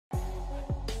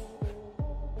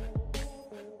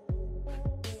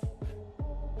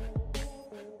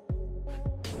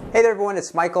Hey there everyone,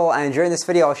 it's Michael, and during this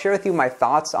video I'll share with you my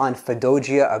thoughts on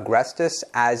Fadogia Agrestis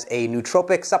as a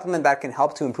nootropic supplement that can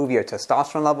help to improve your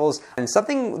testosterone levels. And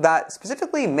something that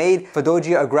specifically made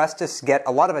Fadogia Agrestis get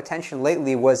a lot of attention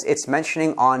lately was its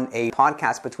mentioning on a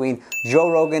podcast between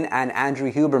Joe Rogan and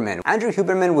Andrew Huberman. Andrew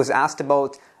Huberman was asked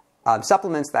about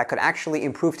supplements that could actually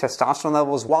improve testosterone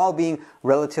levels while being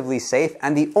relatively safe,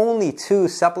 and the only two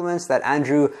supplements that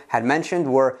Andrew had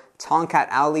mentioned were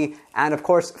Tongkat Ali and of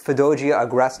course Fadogia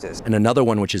Agrestis. And another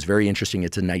one which is very interesting,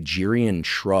 it's a Nigerian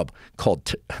shrub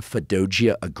called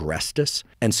Fadogia Agrestis.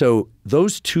 And so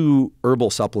those two herbal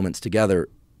supplements together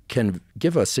can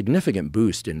give a significant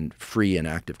boost in free and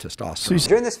active testosterone. So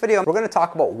during this video, we're going to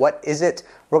talk about what is it,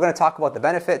 we're going to talk about the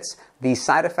benefits, the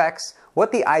side effects,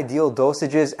 what the ideal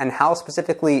dosage is, and how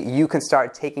specifically you can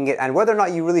start taking it, and whether or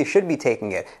not you really should be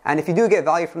taking it. And if you do get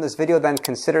value from this video, then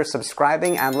consider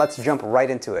subscribing, and let's jump right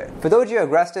into it. Fadogia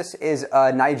Agrestis is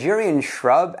a Nigerian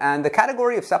shrub, and the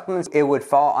category of supplements it would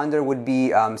fall under would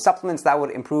be supplements that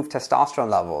would improve testosterone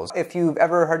levels. If you've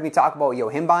ever heard me talk about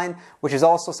yohimbine, which is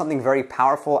also something very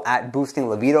powerful at boosting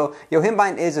libido,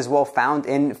 yohimbine is as well found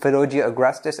in Fadogia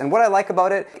Agrestis, and what I like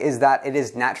about it is that it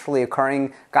is naturally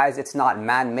occurring. Guys, it's not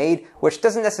man-made, which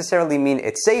doesn't necessarily mean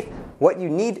it's safe. What you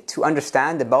need to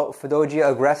understand about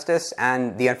Fadogia Agrestis,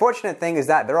 and the unfortunate thing is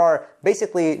that there are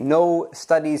basically no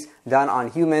studies done on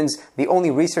humans. The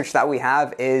only research that we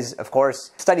have is, of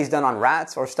course, studies done on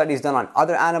rats or studies done on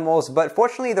other animals, but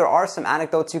fortunately there are some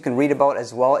anecdotes you can read about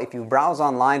as well. If you browse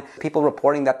online, people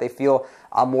reporting that they feel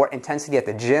more intensity at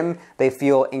the gym, they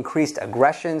feel increased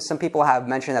aggression. Some people have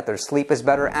mentioned that their sleep is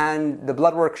better, and the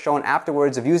blood work shown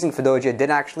afterwards of using Fadogia did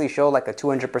actually show like a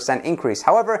 200% increase.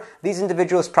 However, these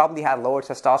individuals probably had lower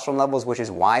testosterone levels, which is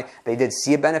why they did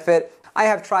see a benefit. I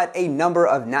have tried a number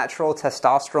of natural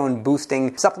testosterone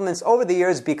boosting supplements over the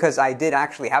years because I did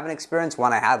actually have an experience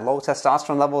when I had low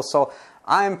testosterone levels, so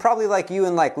I'm probably like you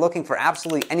and looking for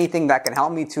absolutely anything that can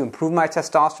help me to improve my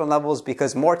testosterone levels,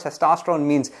 because more testosterone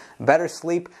means better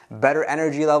sleep, better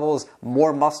energy levels,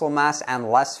 more muscle mass, and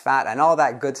less fat, and all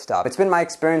that good stuff. It's been my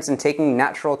experience in taking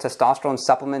natural testosterone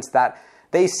supplements that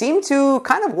they seem to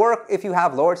kind of work if you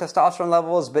have lower testosterone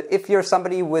levels, but if you're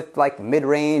somebody with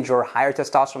mid-range or higher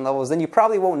testosterone levels, then you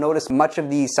probably won't notice much of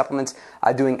these supplements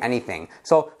doing anything.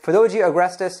 So Fadogia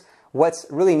Agrestis, what's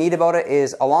really neat about it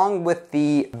is, along with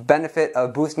the benefit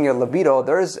of boosting your libido,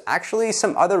 there's actually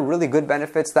some other really good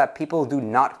benefits that people do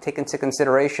not take into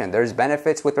consideration. There's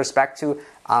benefits with respect to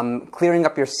clearing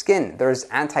up your skin. There's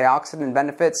antioxidant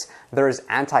benefits. There's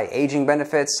anti-aging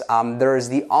benefits. There's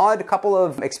the odd couple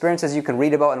of experiences you can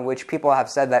read about in which people have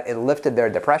said that it lifted their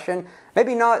depression.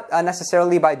 Maybe not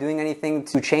necessarily by doing anything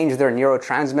to change their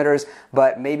neurotransmitters,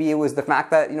 but maybe it was the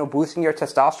fact that, boosting your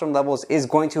testosterone levels is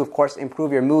going to, of course,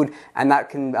 improve your mood, and that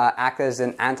can act as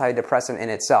an antidepressant in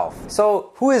itself.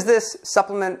 So who is this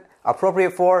supplement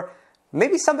appropriate for?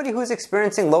 Maybe somebody who's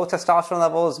experiencing low testosterone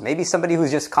levels, maybe somebody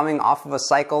who's just coming off of a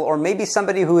cycle, or maybe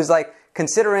somebody who is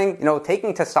considering,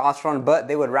 taking testosterone, but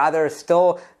they would rather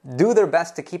still do their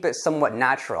best to keep it somewhat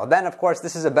natural. Then, of course,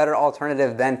 this is a better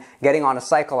alternative than getting on a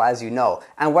cycle, as you know.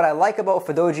 And what I like about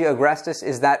Fadogia Agrestis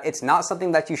is that it's not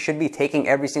something that you should be taking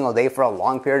every single day for a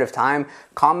long period of time.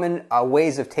 Common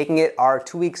ways of taking it are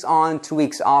 2 weeks on, 2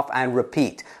 weeks off, and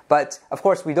repeat. But, of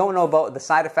course, we don't know about the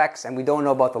side effects, and we don't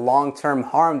know about the long-term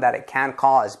harm that it can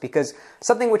cause, because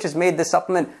something which has made this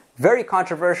supplement very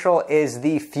controversial is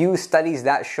the few studies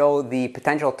that show the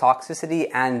potential toxicity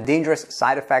and dangerous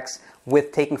side effects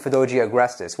with taking Fadogia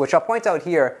Agrestis, which I'll point out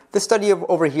here. This study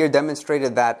over here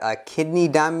demonstrated that kidney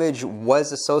damage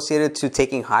was associated to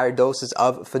taking higher doses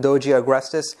of Fadogia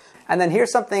Agrestis. And then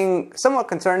here's something somewhat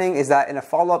concerning, is that in a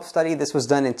follow-up study, this was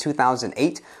done in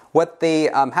 2008, what they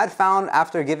had found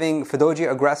after giving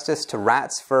Fadogia Agrestis to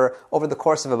rats for over the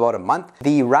course of about a month,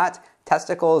 the rat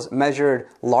testicles measured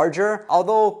larger,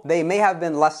 although they may have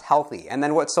been less healthy. And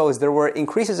then is there were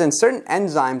increases in certain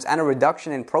enzymes and a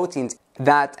reduction in proteins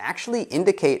that actually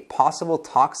indicate possible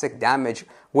toxic damage,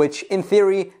 which in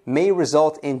theory may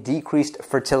result in decreased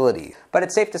fertility. But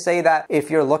it's safe to say that if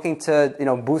you're looking to,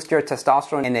 boost your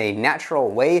testosterone in a natural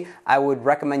way, I would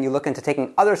recommend you look into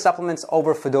taking other supplements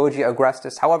over Fadogia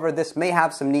Agrestis. However, this may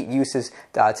have some neat uses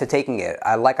to taking it.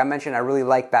 Like I mentioned, I really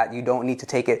like that you don't need to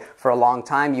take it for a long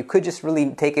time. You could just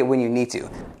really take it when you need to.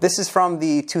 This is from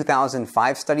the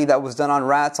 2005 study that was done on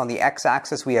rats. On the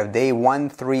x-axis, we have day 1,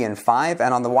 3, and 5,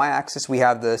 and on the y-axis, we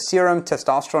have the serum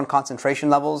testosterone concentration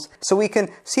levels. So we can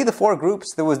see the four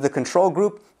groups. There was the control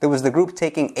group, there was the group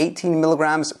taking 18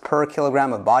 milligrams per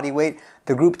kilogram of body weight,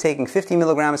 the group taking 50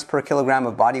 milligrams per kilogram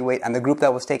of body weight, and the group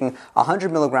that was taking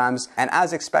 100 milligrams. And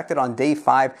as expected on day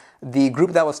 5, the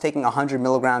group that was taking 100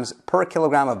 milligrams per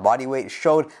kilogram of body weight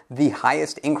showed the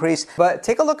highest increase. But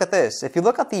take a look at this. If you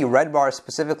look at the red bar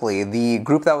specifically, the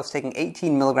group that was taking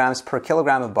 18 milligrams per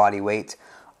kilogram of body weight,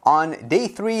 on day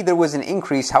 3, there was an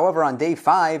increase. However, on day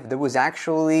 5, there was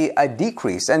actually a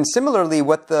decrease. And similarly,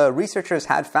 what the researchers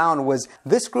had found was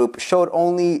this group showed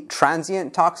only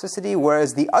transient toxicity,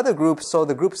 whereas the other groups, so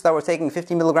the groups that were taking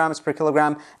 50 milligrams per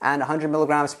kilogram and 100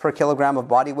 milligrams per kilogram of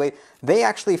body weight, they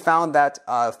actually found that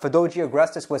Fadogia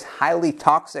agrestis was highly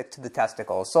toxic to the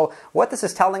testicles. So what this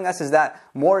is telling us is that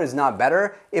more is not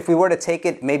better. If we were to take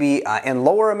it maybe in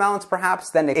lower amounts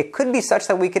perhaps, then it could be such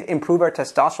that we could improve our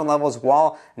testosterone levels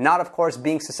while not, of course,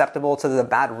 being susceptible to the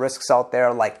bad risks out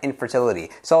there like infertility.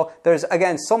 So there's,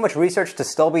 again, so much research to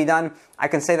still be done. I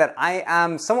can say that I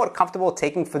am somewhat comfortable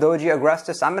taking Fadogia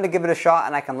agrestis. I'm going to give it a shot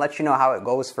and I can let you know how it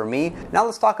goes for me. Now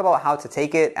let's talk about how to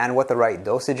take it and what the right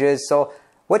dosage is. So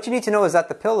what you need to know is that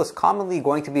the pill is commonly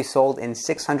going to be sold in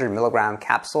 600 milligram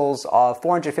capsules.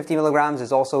 450 milligrams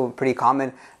is also pretty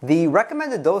common. The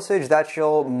recommended dosage that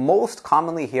you'll most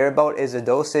commonly hear about is a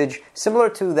dosage similar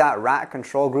to that rat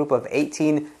control group of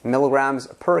 18 milligrams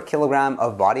per kilogram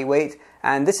of body weight.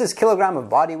 And this is kilogram of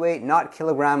body weight, not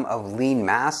kilogram of lean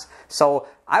mass. So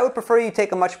I would prefer you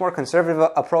take a much more conservative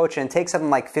approach and take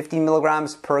something like 50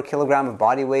 milligrams per kilogram of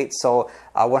body weight. So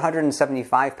a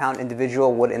 175-pound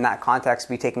individual would, in that context,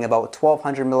 be taking about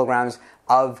 1,200 milligrams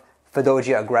of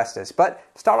Fadogia agrestis. But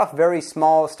start off very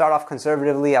small, start off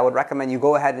conservatively. I would recommend you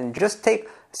go ahead and just take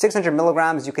 600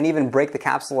 milligrams. You can even break the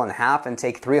capsule in half and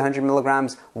take 300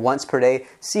 milligrams once per day.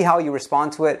 See how you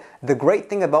respond to it. The great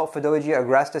thing about Fadogia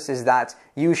agrestis is that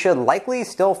you should likely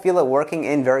still feel it working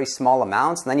in very small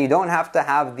amounts. And then you don't have to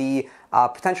have the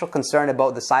potential concern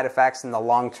about the side effects and the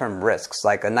long-term risks.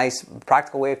 Like a nice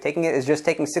practical way of taking it is just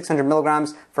taking 600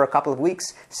 milligrams for a couple of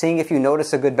weeks, seeing if you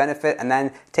notice a good benefit, and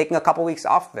then taking a couple weeks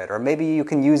off of it. Or maybe you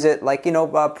can use it like,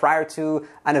 prior to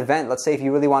an event. Let's say if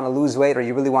you really want to lose weight or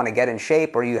you really want to get in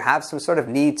shape or you have some sort of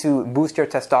need to boost your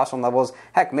testosterone levels,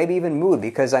 heck, maybe even mood,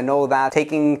 because I know that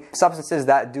taking substances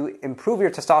that do improve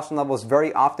your testosterone levels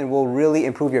very often will really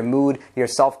improve your mood, your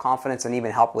self-confidence, and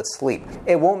even help with sleep.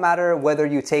 It won't matter whether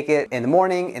you take it in the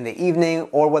morning, in the evening,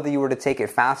 or whether you were to take it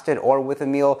fasted or with a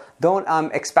meal. Don't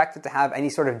expect it to have any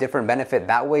sort of different benefit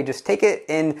that way. Just take it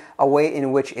in a way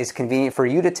in which is convenient for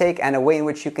you to take and a way in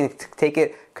which you can take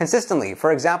it consistently.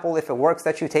 For example, if it works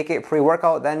that you take it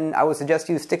pre-workout, then I would suggest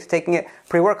you stick to taking it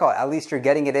pre-workout. At least you're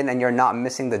getting it in and you're not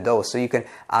missing the dose. So you can,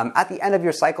 at the end of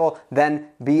your cycle, then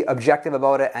be objective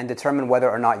about it and determine whether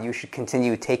or not you should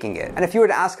continue taking it. And if you were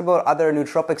to ask about other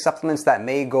nootropic supplements that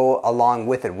may go along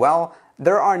with it, well,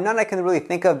 there are none I can really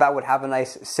think of that would have a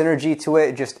nice synergy to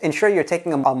it. Just ensure you're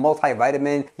taking a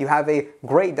multivitamin. You have a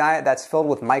great diet that's filled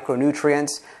with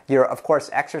micronutrients. You're, of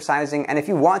course, exercising. And if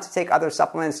you want to take other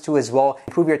supplements to as well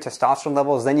improve your testosterone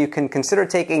levels, then you can consider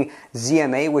taking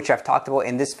ZMA, which I've talked about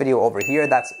in this video over here.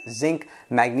 That's zinc,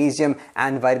 magnesium,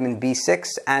 and vitamin B6.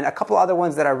 And a couple other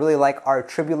ones that I really like are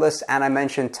Tribulus, and I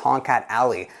mentioned Tonkat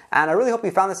Alley. And I really hope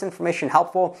you found this information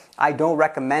helpful. I don't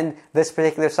recommend this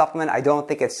particular supplement. I don't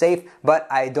think it's safe, but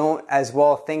I don't as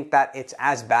well think that it's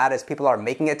as bad as people are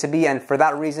making it to be. And for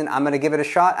that reason, I'm going to give it a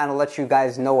shot and I'll let you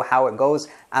guys know how it goes.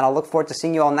 And I'll look forward to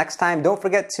seeing you all next time. Don't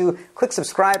forget to click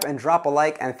subscribe and drop a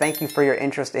like. And thank you for your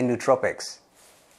interest in nootropics.